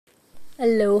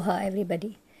Aloha,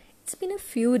 everybody. It's been a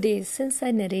few days since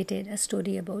I narrated a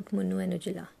story about Munnu and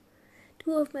Ujula,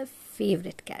 two of my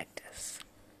favorite characters.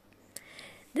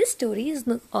 This story is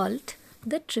called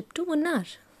The Trip to Munnar.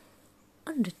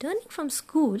 On returning from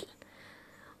school,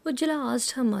 Ujula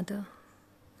asked her mother,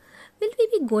 "Will we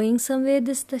be going somewhere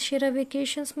this Dashera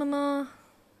vacations, Mama?"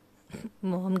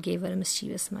 Mom gave her a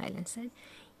mischievous smile and said,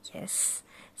 "Yes,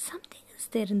 something is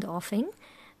there in the offing,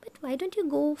 but why don't you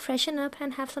go freshen up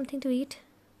and have something to eat?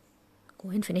 Go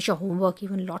and finish your homework,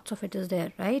 even lots of it is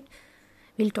there, right?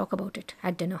 We'll talk about it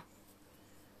at dinner.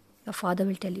 Your father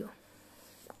will tell you."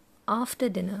 After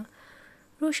dinner,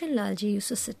 Roshan Lalji used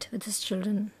to sit with his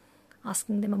children,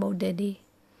 asking them about their day.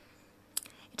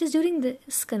 It is during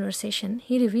this conversation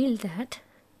he revealed that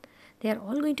they are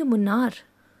all going to Munnar.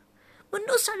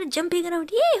 Munnu started jumping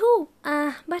around. Yay-hoo!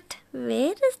 But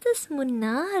where is this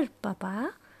Munnar,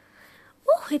 Papa?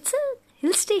 Oh, it's a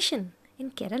hill station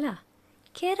in Kerala.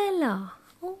 Kerala.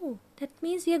 Oh, that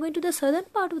means we are going to the southern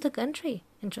part of the country.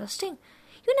 Interesting.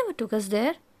 You never took us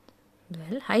there.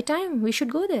 Well, high time. We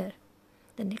should go there.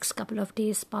 The next couple of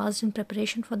days passed in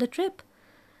preparation for the trip.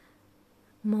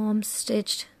 Mom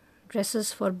stitched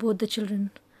dresses for both the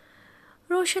children.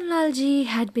 Roshan Lalji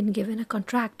had been given a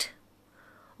contract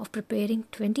of preparing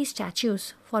 20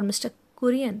 statues for Mr.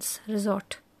 Kurian's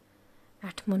resort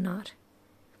at Munnar.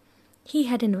 He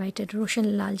had invited Roshan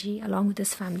Lalji along with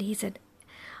his family. He said,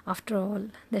 "After all,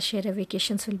 the Shera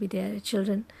vacations will be there.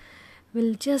 Children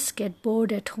will just get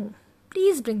bored at home.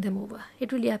 Please bring them over.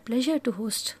 It will be a pleasure to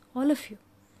host all of you."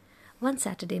 One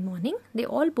Saturday morning, they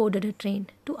all boarded a train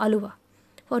to Aluva.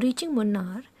 For reaching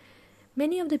Munnar,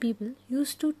 many of the people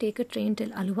used to take a train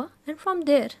till Aluva, and from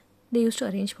there, they used to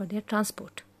arrange for their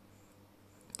transport.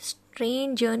 This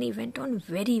train journey went on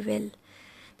very well.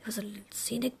 There was a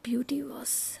scenic beauty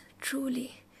was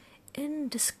truly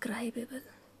indescribable.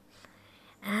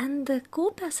 And the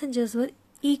co-passengers were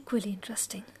equally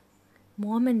interesting.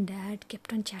 Mom and Dad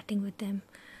kept on chatting with them.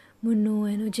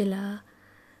 Munnu and Ujala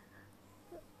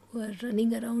were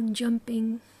running around,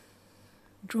 jumping,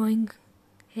 drawing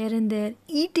here and there,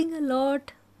 eating a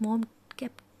lot. Mom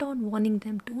kept on warning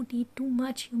them, "Don't eat too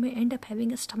much. You may end up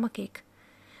having a stomachache."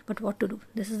 But what to do?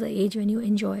 This is the age when you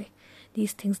enjoy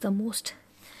these things the most.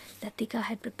 Latika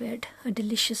had prepared a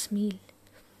delicious meal.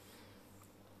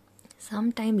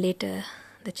 Some time later,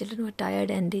 the children were tired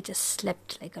and they just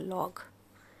slept like a log.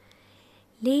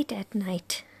 Late at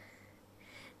night,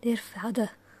 their father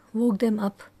woke them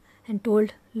up and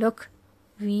told, "Look,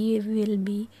 we will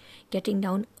be getting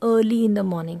down early in the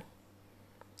morning.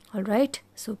 All right?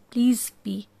 So please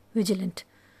be vigilant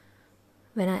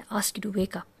when I ask you to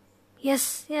wake up."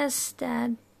 "Yes, yes,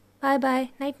 Dad.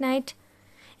 Bye-bye. Night-night."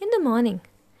 In the morning,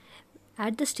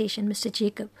 at the station, Mr.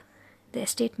 Jacob, the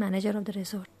estate manager of the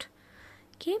resort,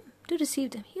 came to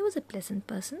receive them. He was a pleasant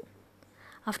person.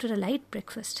 After a light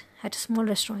breakfast at a small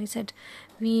restaurant, he said,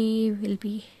 "We will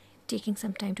be taking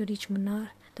some time to reach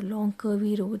Munnar. The long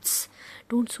curvy roads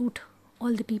don't suit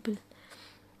all the people.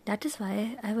 That is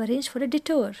why I have arranged for a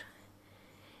detour.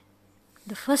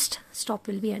 The first stop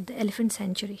will be at the elephant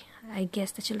sanctuary. I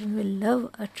guess the children will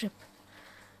love a trip."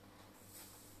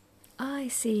 "I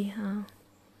see.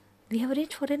 We have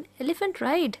arranged for an elephant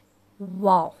ride."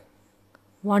 "Wow.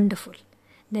 Wonderful."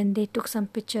 Then they took some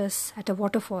pictures at a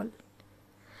waterfall.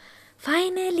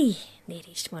 Finally, they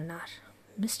reached Munnar.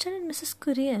 Mr. and Mrs.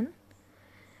 Kurian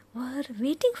were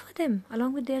waiting for them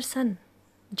along with their son,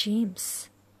 James.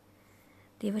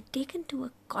 They were taken to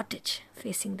a cottage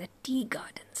facing the tea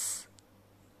gardens.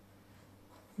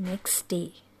 Next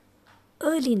day,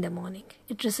 early in the morning,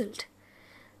 it drizzled.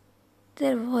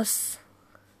 There was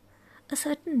a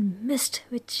certain mist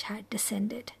which had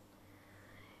descended.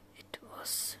 It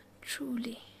was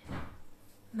truly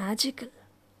magical.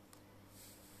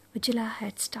 Ujala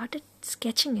had started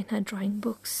sketching in her drawing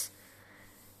books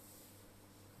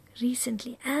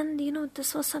recently, and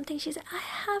this was something she said, "I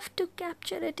have to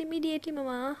capture it immediately,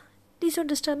 Mama. Please don't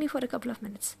disturb me for a couple of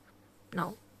minutes."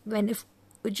 Now, if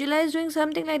Ujala is doing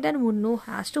something like that, Munnu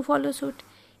has to follow suit.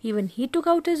 Even he took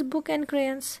out his book and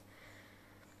crayons.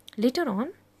 Later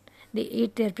on, they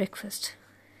ate their breakfast.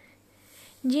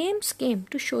 James came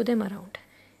to show them around.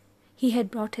 He had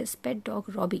brought his pet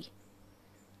dog, Robbie.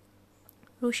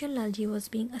 Roshan Lalji was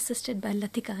being assisted by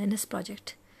Latika in his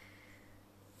project.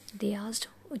 They asked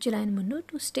Ujala and Munnu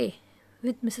to stay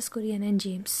with Mrs. Kurian and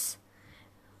James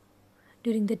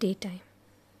during the daytime.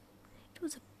 It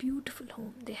was a beautiful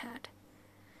home they had,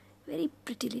 very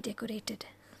prettily decorated.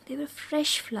 There were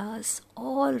fresh flowers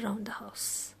all round the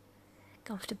house,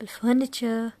 comfortable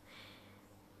furniture,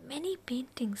 Many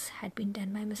paintings had been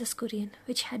done by Mrs. Kurian,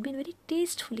 which had been very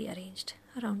tastefully arranged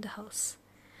around the house.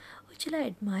 Ujjwala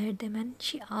admired them and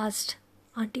she asked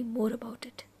Auntie more about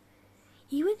it.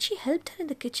 Even she helped her in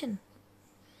the kitchen.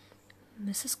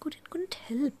 Mrs. Kurian couldn't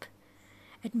help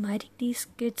admiring these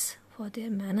kids for their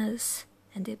manners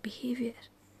and their behavior.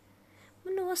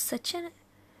 Munnu was such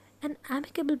an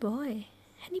amicable boy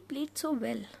and he played so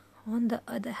well. On the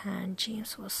other hand,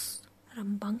 James was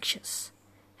rambunctious.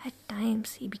 At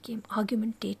times, he became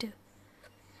argumentative.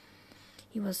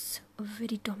 He was a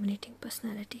very dominating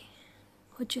personality.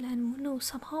 Ujjwala and Munnu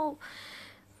somehow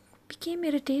became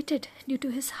irritated due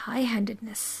to his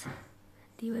high-handedness.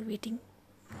 They were waiting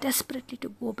desperately to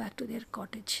go back to their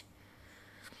cottage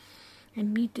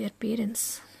and meet their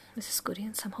parents. Mrs.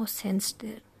 Kurian somehow sensed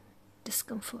their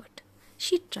discomfort.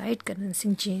 She tried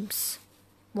convincing James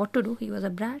what to do. He was a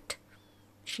brat.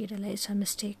 She realized her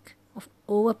mistake of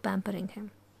over-pampering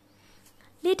him.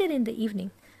 Later in the evening,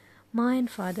 Ma and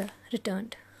Father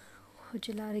returned.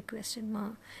 Ujjwala requested, Ma,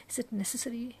 is it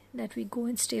necessary that we go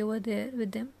and stay over there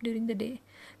with them during the day?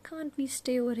 Can't we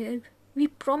stay over here? We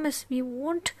promise we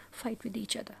won't fight with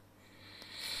each other.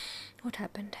 What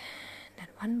happened? Then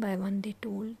one by one they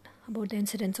told about the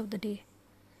incidents of the day.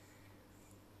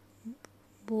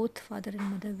 Both father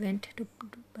and mother went to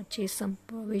purchase some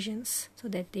provisions so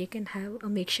that they can have a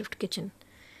makeshift kitchen.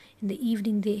 In the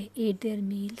evening they ate their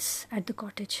meals at the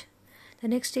cottage. The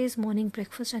next day's morning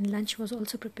breakfast and lunch was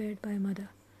also prepared by mother.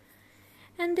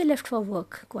 And they left for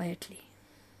work quietly.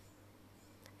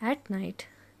 At night,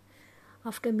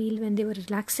 after meal when they were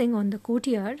relaxing on the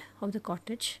courtyard of the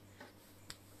cottage,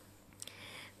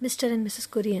 Mr. and Mrs.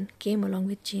 Kurian came along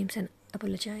with James and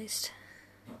apologized.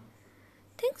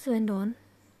 Things went on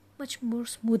much more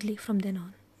smoothly from then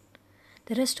on.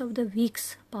 The rest of the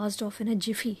weeks passed off in a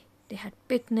jiffy. They had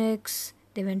picnics,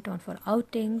 they went on for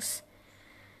outings.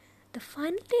 They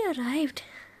finally arrived.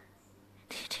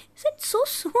 They said, so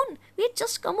soon, we had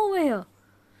just come over here.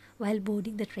 While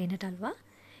boarding the train at Alva,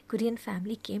 Kurian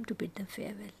family came to bid them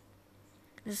farewell.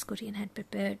 Mrs. Kurian had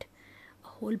prepared a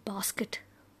whole basket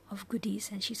of goodies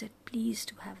and she said, please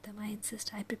do have them. I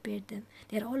insist, I prepared them.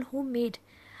 They are all homemade.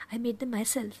 I made them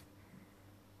myself.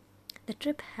 The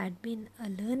trip had been a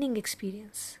learning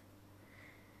experience.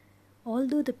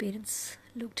 Although the parents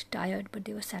looked tired, but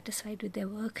they were satisfied with their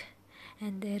work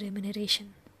and their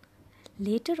remuneration.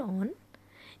 Later on,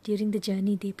 during the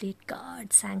journey, they played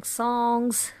cards, sang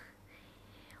songs,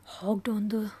 hogged on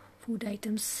the food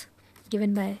items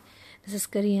given by Mrs.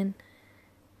 Kurian.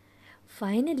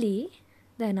 Finally,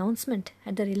 the announcement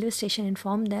at the railway station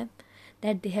informed them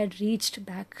that they had reached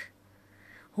back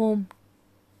home.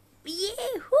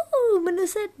 Yee-hoo! Munnu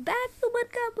said, back to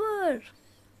Markapur.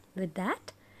 With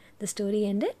that, the story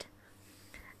ended.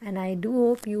 And I do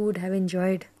hope you would have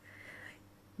enjoyed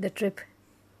the trip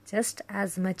just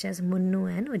as much as Munnu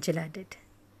and Ujjwala did.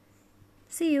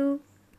 See you.